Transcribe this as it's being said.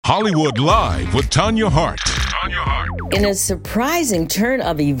Hollywood Live with Tanya Hart. In a surprising turn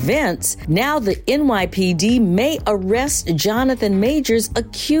of events, now the NYPD may arrest Jonathan Majors'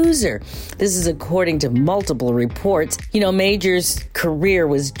 accuser. This is according to multiple reports. Majors' career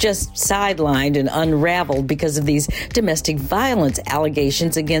was just sidelined and unraveled because of these domestic violence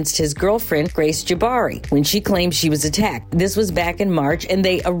allegations against his girlfriend, Grace Jabbari, when she claimed she was attacked. This was back in March, and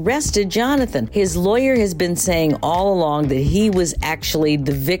they arrested Jonathan. His lawyer has been saying all along that he was actually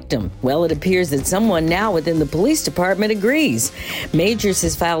the victim. Well, it appears that someone now within the police department agrees. Majors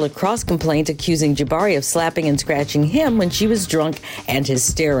has filed a cross-complaint accusing Jabbari of slapping and scratching him when she was drunk and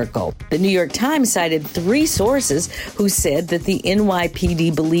hysterical. The New York Times cited 3 sources who said that the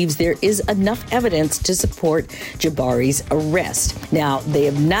NYPD believes there is enough evidence to support Jabbari's arrest. Now, they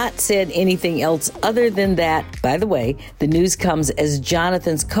have not said anything else other than that. By the way, the news comes as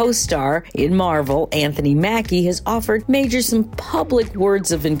Jonathan's co-star in Marvel, Anthony Mackie, has offered Majors some public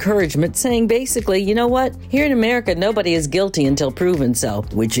words of encouragement, saying basically, you know what? Here in America, nobody is guilty until proven so,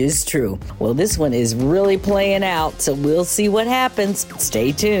 which is true. Well, this one is really playing out, so we'll see what happens.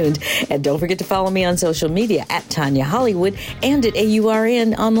 Stay tuned. And don't forget to follow me on social media at Tanya Hollywood and at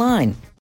AURN online.